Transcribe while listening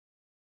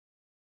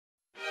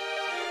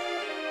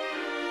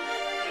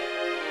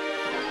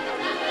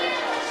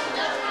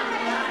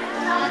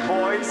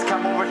Boys,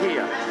 come over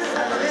here.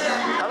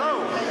 Hello.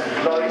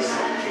 Boys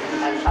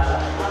and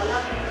Alaa.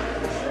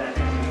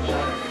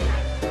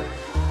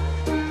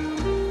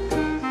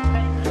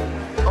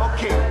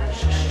 Okay.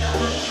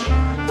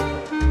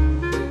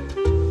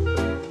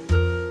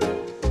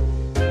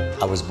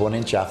 I was born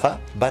in Jaffa,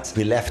 but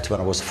we left when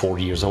I was 4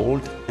 years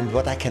old. And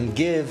what I can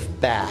give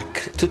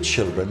back to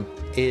children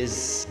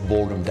is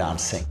ballroom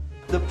dancing.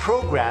 The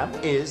program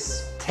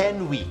is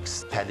 10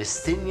 weeks,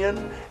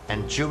 Palestinian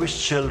and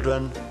Jewish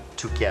children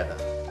together.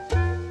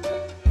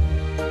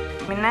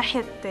 من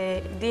ناحية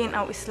دين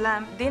أو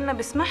إسلام، ديننا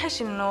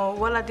بيسمحش إنه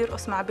ولد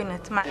يرقص مع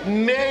بنت.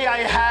 May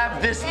I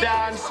have this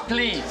dance,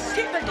 please?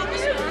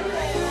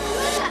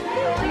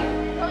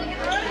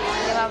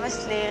 אבא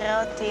שלי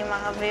יראה אותי עם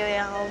ערבי, הוא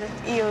יהרוג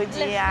את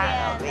יהודי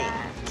ערבי.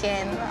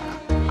 כן.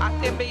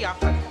 אתם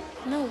ביחד.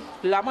 No.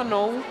 למה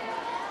no?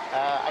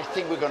 I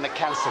think we're going to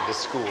cancel the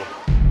school.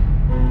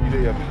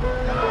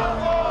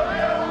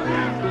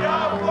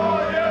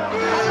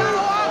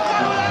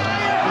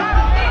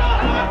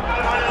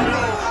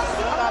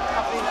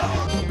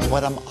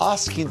 What I'm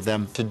asking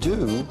them to do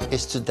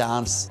is to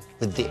dance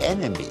with the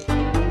enemy.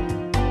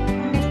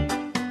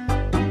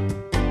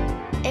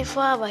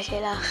 איפה אבא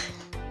שלך?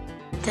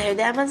 אתה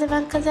יודע מה זה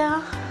בנק הזרע?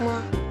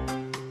 מה?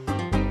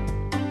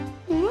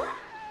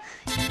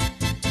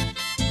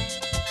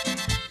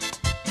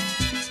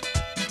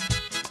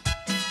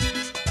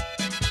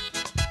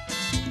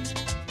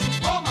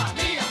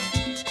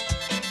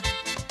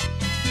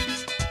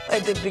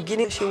 At the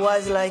beginning, she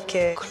was like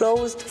a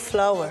closed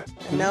flower.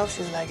 And now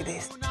she's like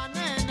this.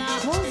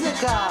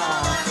 Musica!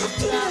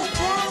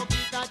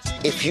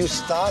 If you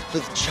start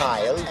with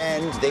child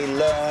and they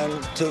learn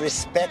to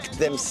respect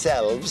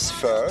themselves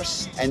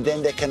first, and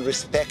then they can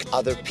respect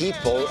other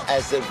people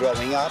as they're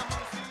growing up,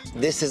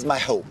 this is my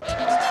hope.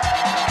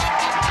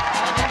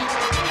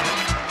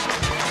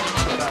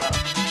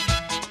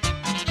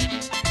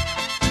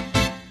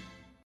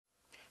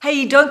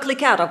 Hey, don't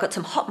click out, I've got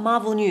some hot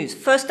Marvel news.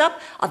 First up,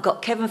 I've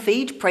got Kevin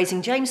Feige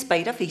praising James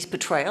Spader for his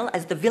portrayal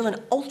as the villain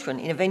Ultron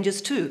in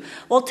Avengers 2,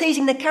 while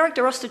teasing the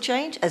character roster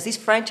change as this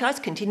franchise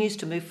continues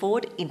to move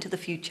forward into the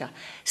future.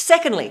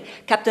 Secondly,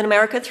 Captain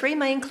America 3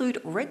 may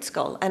include Red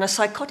Skull and a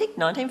psychotic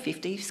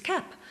 1950s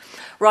Cap.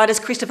 Writers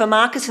Christopher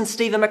Marcus and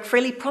Stephen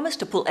McFreely promised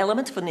to pull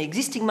elements from the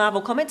existing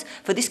Marvel comics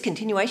for this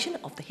continuation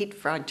of the hit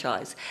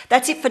franchise.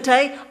 That's it for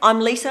today. I'm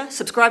Lisa.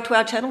 Subscribe to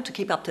our channel to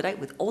keep up to date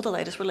with all the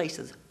latest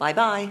releases.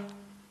 Bye-bye.